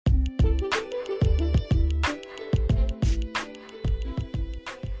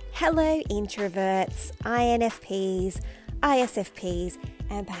Hello introverts, INFPs, ISFPs,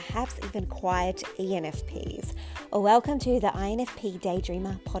 and perhaps even quiet ENFPs. Welcome to the INFP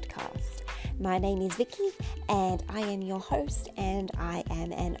Daydreamer podcast. My name is Vicky and I am your host and I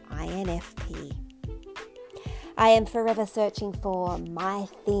am an INFP. I am forever searching for my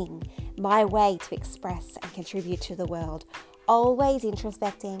thing, my way to express and contribute to the world, always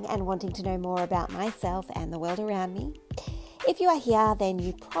introspecting and wanting to know more about myself and the world around me. If you are here, then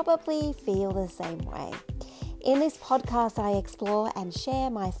you probably feel the same way. In this podcast, I explore and share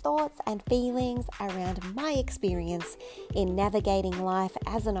my thoughts and feelings around my experience in navigating life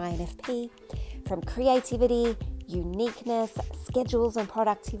as an INFP, from creativity, uniqueness, schedules and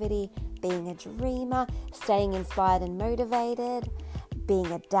productivity, being a dreamer, staying inspired and motivated,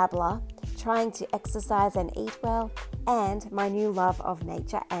 being a dabbler, trying to exercise and eat well, and my new love of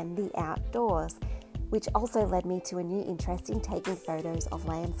nature and the outdoors, which also led me to a new interest in taking photos of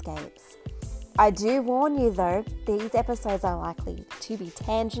landscapes. I do warn you though, these episodes are likely to be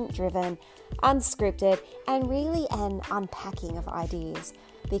tangent-driven, unscripted, and really an unpacking of ideas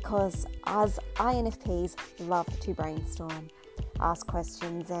because us INFPs love to brainstorm, ask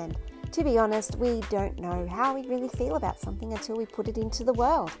questions, and to be honest, we don't know how we really feel about something until we put it into the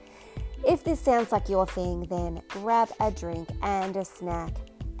world. If this sounds like your thing, then grab a drink and a snack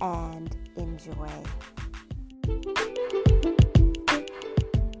and enjoy.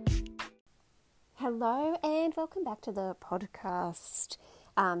 Hello and welcome back to the podcast,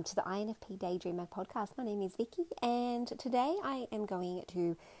 to the INFP Daydreamer podcast. My name is Vicky and today I am going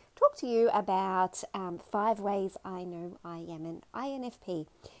to talk to you about 5 ways I know I am an INFP.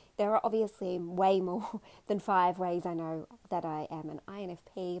 There are obviously way more than 5 ways I know that I am an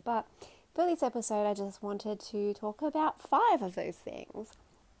INFP, but for this episode I just wanted to talk about 5 of those things.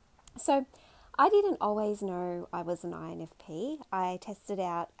 So I didn't always know I was an INFP. I tested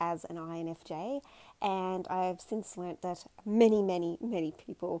out as an INFJ, and I've since learnt that many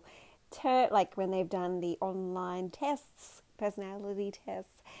people when they've done the online tests, personality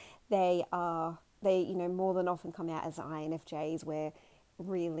tests, they more than often come out as INFJs, where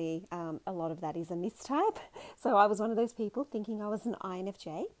really a lot of that is a mistype. So I was one of those people thinking I was an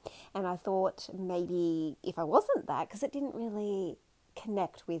INFJ, and I thought maybe if I wasn't that, because it didn't really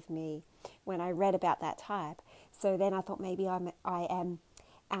connect with me when I read about that type. So then I thought maybe I am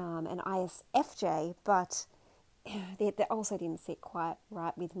an ISFJ, but that also didn't sit quite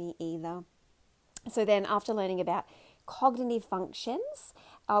right with me either. So then after learning about cognitive functions,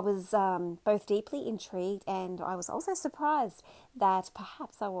 I was both deeply intrigued and I was also surprised that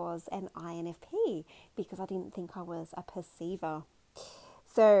perhaps I was an INFP because I didn't think I was a perceiver.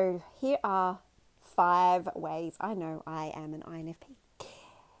 So here are 5 ways I know I am an INFP.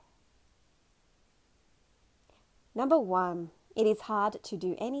 Number 1, it is hard to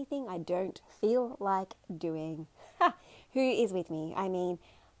do anything I don't feel like doing. Who is with me? I mean,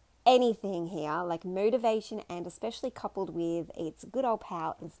 anything here, like motivation and especially coupled with its good old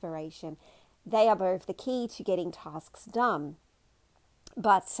power, inspiration, they are both the key to getting tasks done.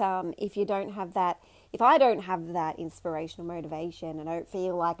 But if I don't have that inspirational motivation and I don't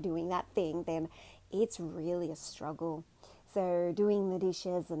feel like doing that thing, then it's really a struggle. So doing the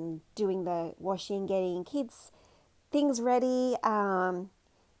dishes and doing the washing, getting kids' things ready,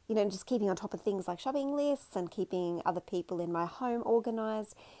 just keeping on top of things like shopping lists and keeping other people in my home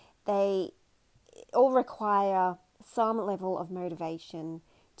organized, they all require some level of motivation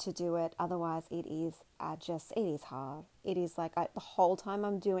to do it. Otherwise, it is hard. It is like the whole time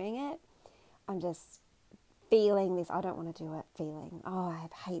I'm doing it, I'm just feeling this, I don't want to do it, feeling, oh, I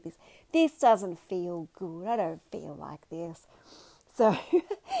hate this. This doesn't feel good. I don't feel like this. So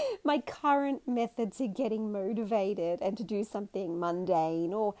my current method to getting motivated and to do something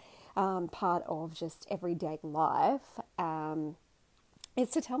mundane or part of just everyday life is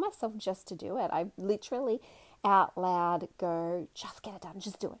to tell myself just to do it. I literally out loud go, just get it done,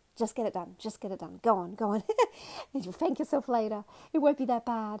 just do it, just get it done, just get it done, go on. And you'll thank yourself later. It won't be that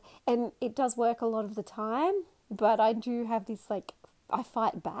bad. And it does work a lot of the time, but I do have this, I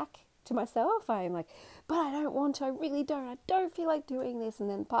fight back to myself. I'm like, but I don't want to, I really don't. I don't feel like doing this. And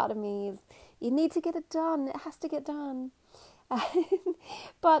then part of me is, you need to get it done. It has to get done.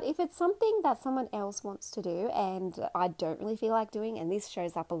 But if it's something that someone else wants to do and I don't really feel like doing, and this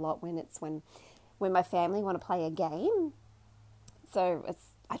shows up a lot when my family want to play a game. So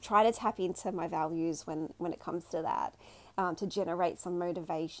I try to tap into my values when it comes to that, to generate some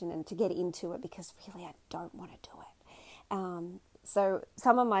motivation and to get into it because really I don't want to do it. So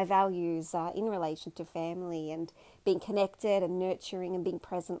some of my values are in relation to family and being connected and nurturing and being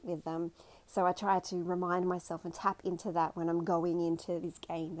present with them. So I try to remind myself and tap into that when I'm going into this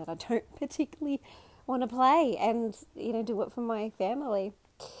game that I don't particularly want to play, and do it for my family.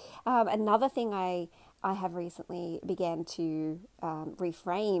 Another thing I have recently began to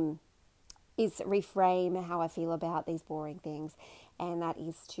reframe how I feel about these boring things, and that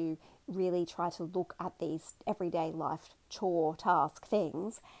is to really try to look at these everyday life chore task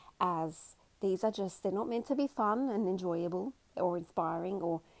things as they're not meant to be fun and enjoyable or inspiring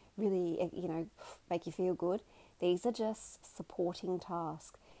or really make you feel good. These are just supporting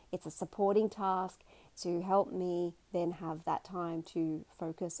tasks. It's a supporting task to help me then have that time to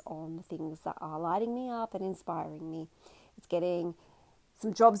focus on the things that are lighting me up and inspiring me. It's getting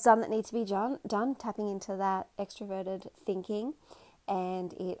some jobs done that need to be done, tapping into that extroverted thinking,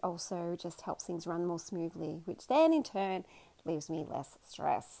 and it also just helps things run more smoothly, which then in turn leaves me less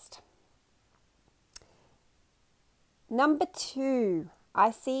stressed. Number 2,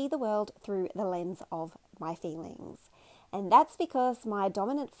 I see the world through the lens of my feelings. And that's because my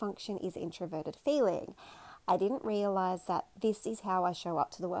dominant function is introverted feeling. I didn't realize that this is how I show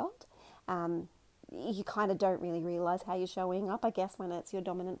up to the world. You kind of don't really realize how you're showing up, I guess, when it's your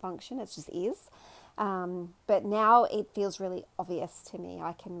dominant function. It just is. But now it feels really obvious to me.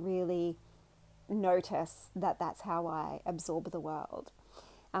 I can really notice that that's how I absorb the world.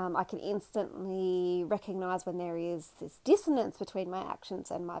 I can instantly recognize when there is this dissonance between my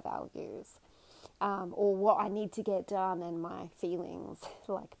actions and my values. Or what I need to get done and my feelings,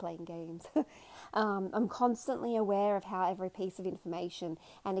 like playing games. I'm constantly aware of how every piece of information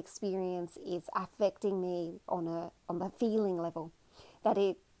and experience is affecting me on the feeling level. That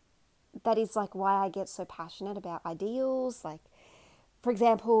is like why I get so passionate about ideals. Like, for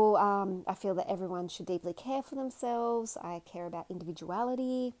example, I feel that everyone should deeply care for themselves. I care about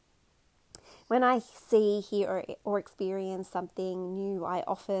individuality. When I see, hear, or experience something new, I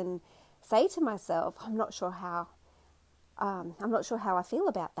often say to myself, I'm not sure how I feel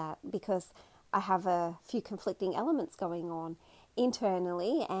about that, because I have a few conflicting elements going on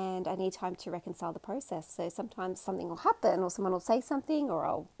internally and I need time to reconcile the process. So sometimes something will happen, or someone will say something, or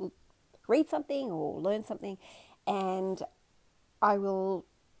I'll read something or learn something, and I will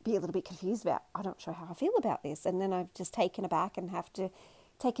be a little bit confused about, I'm not sure how I feel about this. And then I've just taken aback and have to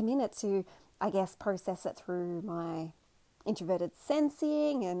take a minute to, I guess, process it through my introverted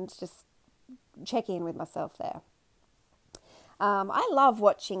sensing and just check in with myself there. I love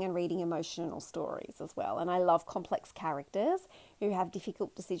watching and reading emotional stories as well, and I love complex characters who have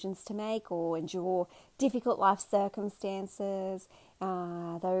difficult decisions to make or endure difficult life circumstances.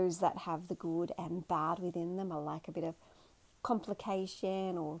 Those that have the good and bad within them. I like a bit of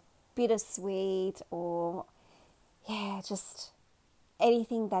complication or bittersweet, or just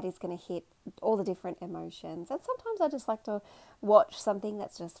anything that is going to hit all the different emotions. And sometimes I just like to watch something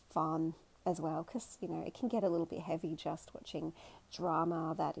that's just fun as well, because it can get a little bit heavy just watching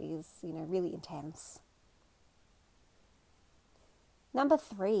drama that is really intense. Number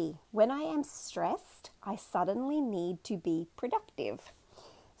 3, when I am stressed, I suddenly need to be productive.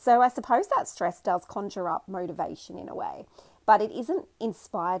 So I suppose that stress does conjure up motivation in a way, but it isn't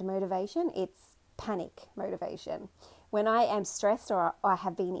inspired motivation, it's panic motivation. When I am stressed, or I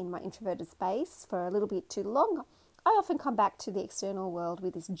have been in my introverted space for a little bit too long, I often come back to the external world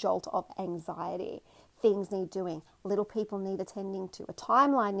with this jolt of anxiety. Things need doing, little people need attending to, a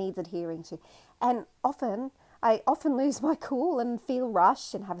timeline needs adhering to, and I often lose my cool and feel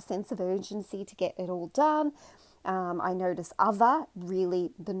rushed and have a sense of urgency to get it all done. I notice other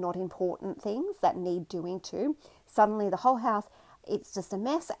really the not important things that need doing too. Suddenly the whole house, it's just a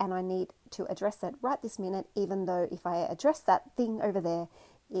mess, and I need to address it right this minute, even though if I address that thing over there,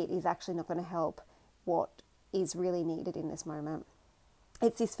 it is actually not going to help what is really needed in this moment.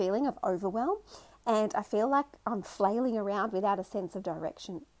 It's this feeling of overwhelm, and I feel like I'm flailing around without a sense of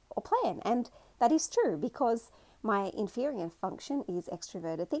direction or plan. And that is true, because my inferior function is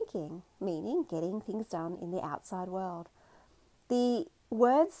extroverted thinking, meaning getting things done in the outside world. The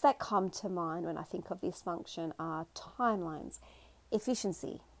words that come to mind when I think of this function are timelines,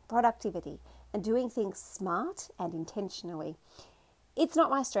 efficiency, productivity, and doing things smart and intentionally. It's not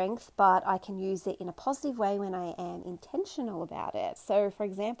my strength, but I can use it in a positive way when I am intentional about it. So, for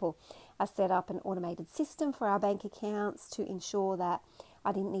example, I set up an automated system for our bank accounts to ensure that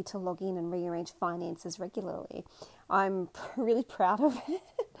I didn't need to log in and rearrange finances regularly. I'm really proud of it,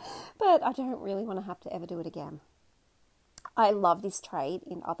 but I don't really want to have to ever do it again. I love this trait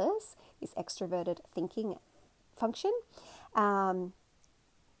in others, this extroverted thinking function.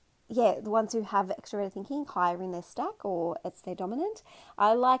 the ones who have extroverted thinking higher in their stack, or it's their dominant,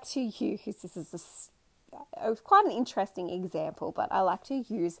 I like to use, this is quite an interesting example, but I like to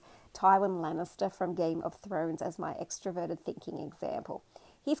use Tywin Lannister from Game of Thrones as my extroverted thinking example.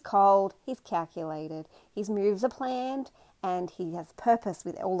 He's cold, he's calculated, his moves are planned, and he has purpose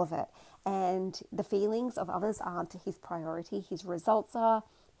with all of it. And the feelings of others aren't his priority. His results are,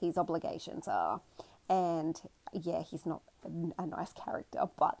 his obligations are. And yeah, he's not a nice character,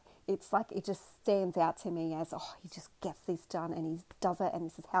 but it's like, it just stands out to me as, he just gets this done and he does it, and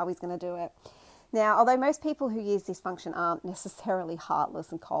this is how he's going to do it. Now, although most people who use this function aren't necessarily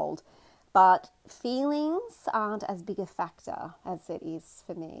heartless and cold, but feelings aren't as big a factor as it is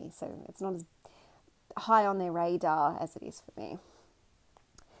for me. So it's not as high on their radar as it is for me.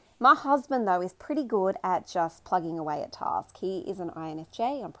 My husband, though, is pretty good at just plugging away at tasks. He is an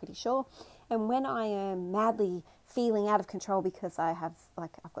INFJ, I'm pretty sure. And when I am madly feeling out of control because I've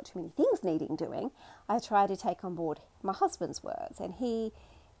got too many things needing doing, I try to take on board my husband's words. And he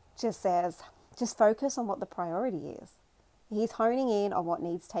just says, just focus on what the priority is. He's honing in on what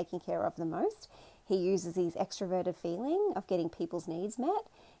needs taking care of the most. He uses his extroverted feeling of getting people's needs met.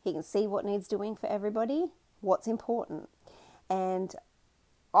 He can see what needs doing for everybody, what's important. And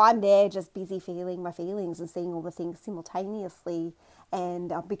I'm there just busy feeling my feelings and seeing all the things simultaneously,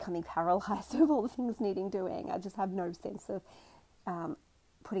 and I'm becoming paralyzed with all the things needing doing. I just have no sense of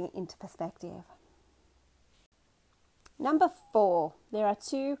putting it into perspective. Number 4, there are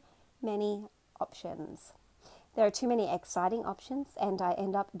too many options. There are too many exciting options, and I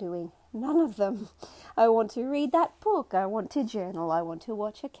end up doing none of them. I want to read that book, I want to journal, I want to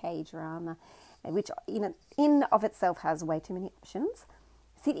watch a K-drama, which in of itself has way too many options.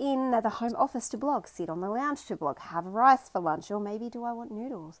 Sit in the home office to blog, sit on the lounge to blog, have rice for lunch, or maybe do I want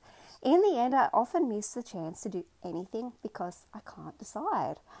noodles? In the end, I often miss the chance to do anything because I can't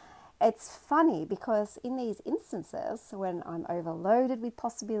decide. It's funny because in these instances, when I'm overloaded with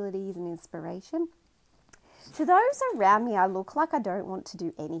possibilities and inspiration, to those around me, I look like I don't want to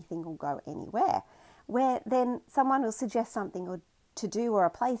do anything or go anywhere. Where then someone will suggest something or to do or a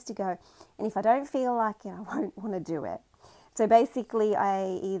place to go, and if I don't feel like it, I won't want to do it. So basically,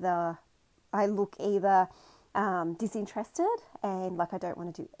 I look either disinterested and like I don't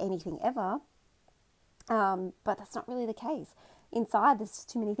want to do anything ever, but that's not really the case. Inside, there's just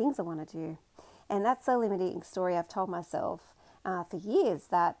too many things I want to do, and that's a limiting story I've told myself for years,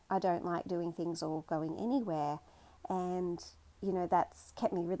 that I don't like doing things or going anywhere, and that's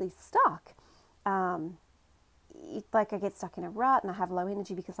kept me really stuck. Like I get stuck in a rut and I have low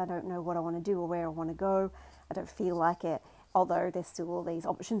energy because I don't know what I want to do or where I want to go. I don't feel like it, although there's still all these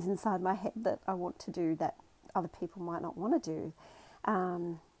options inside my head that I want to do that other people might not want to do.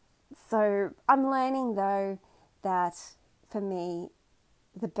 So I'm learning, though, that for me,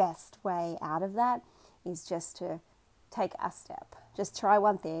 the best way out of that is just to take a step. Just try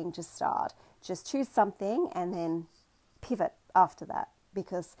one thing, just start. Just choose something and then pivot after that,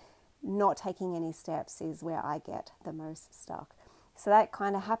 because not taking any steps is where I get the most stuck. So that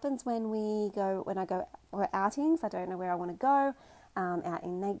kind of happens when I go for outings. I don't know where I want to go. Out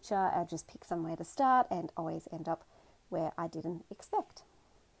in nature, I just pick somewhere to start and always end up where I didn't expect.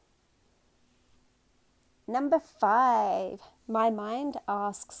 Number 5, my mind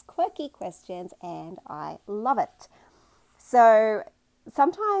asks quirky questions and I love it. So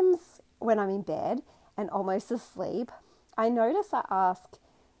sometimes when I'm in bed and almost asleep, I notice I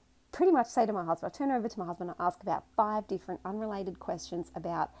say to my husband, I turn over to my husband and ask about 5 different unrelated questions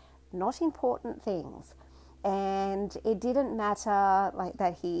about not important things. And it didn't matter like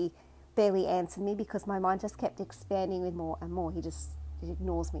that he barely answered me, because my mind just kept expanding with more and more. He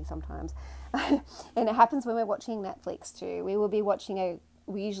ignores me sometimes. And it happens when we're watching Netflix too.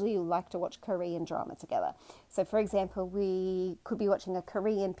 We usually like to watch Korean drama together. So for example, we could be watching a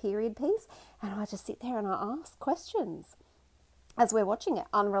Korean period piece and I just sit there and I ask questions as we're watching it,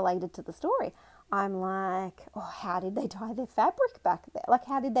 unrelated to the story. I'm like, how did they dye their fabric back there? Like,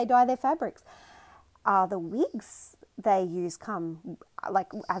 how did they dye their fabrics? Are the wigs they use come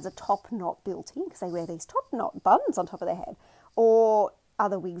like as a top knot built in, because they wear these top knot buns on top of their head? Or are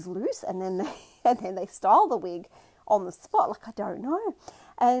the wigs loose and then they style the wig on the spot? Like, I don't know.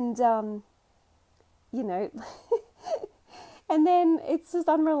 And, and then it's just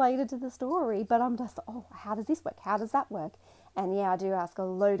unrelated to the story, but I'm just, how does this work? How does that work? And yeah, I do ask a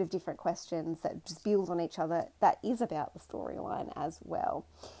load of different questions that just build on each other. That is about the storyline as well.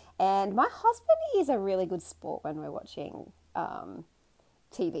 And my husband is a really good sport when we're watching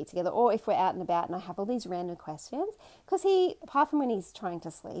TV together, or if we're out and about and I have all these random questions, because he, apart from when he's trying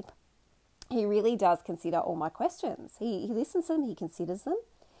to sleep, he really does consider all my questions. He listens to them, he considers them,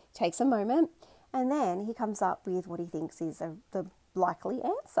 takes a moment, and then he comes up with what he thinks is the likely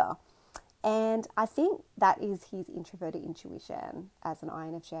answer. And I think that is his introverted intuition as an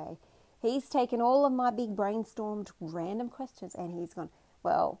INFJ. He's taken all of my big brainstormed random questions and he's gone,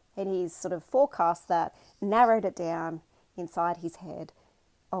 and he's sort of forecast that, narrowed it down inside his head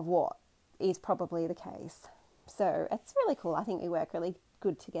of what is probably the case. So it's really cool. I think we work really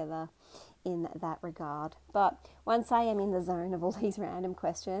good together in that regard. But once I am in the zone of all these random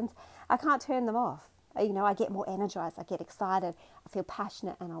questions, I can't turn them off. I get more energized, I get excited, I feel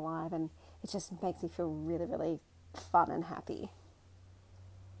passionate and alive, and it just makes me feel really, really fun and happy.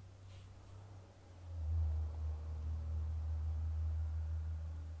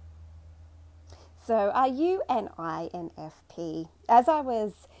 So are you an INFP? As I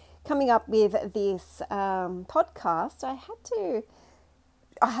was coming up with this podcast, I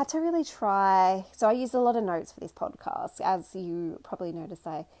had to really try. So I used a lot of notes for this podcast. As you probably noticed,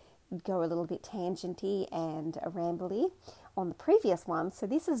 I go a little bit tangenty and rambly on the previous one. So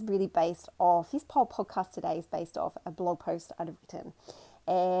this is really based off, this podcast today is based off a blog post I'd written.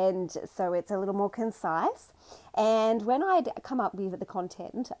 And so it's a little more concise. And when I'd come up with the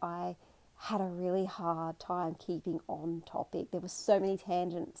content, I had a really hard time keeping on topic. There were so many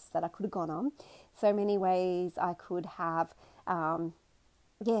tangents that I could have gone on, so many ways I could have,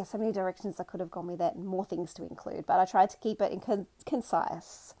 so many directions I could have gone with it, and more things to include. But I tried to keep it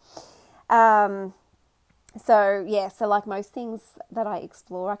concise. So like most things that I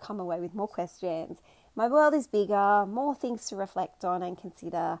explore, I come away with more questions. My world is bigger, more things to reflect on and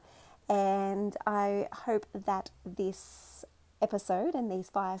consider. And I hope that this episode and these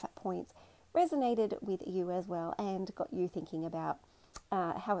 5 points resonated with you as well and got you thinking about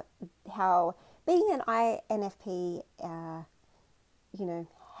how being an INFP,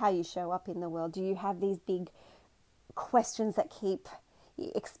 how you show up in the world. Do you have these big questions that keep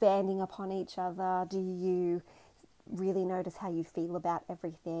expanding upon each other? Do you really notice how you feel about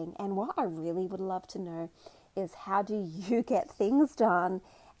everything? And what I really would love to know is, how do you get things done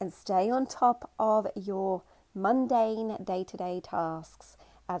and stay on top of your mundane day-to-day tasks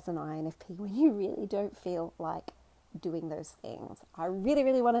as an INFP when you really don't feel like doing those things? I really,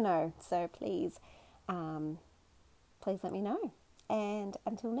 really want to know. So please let me know. And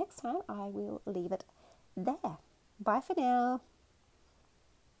until next time, I will leave it there. Bye for now.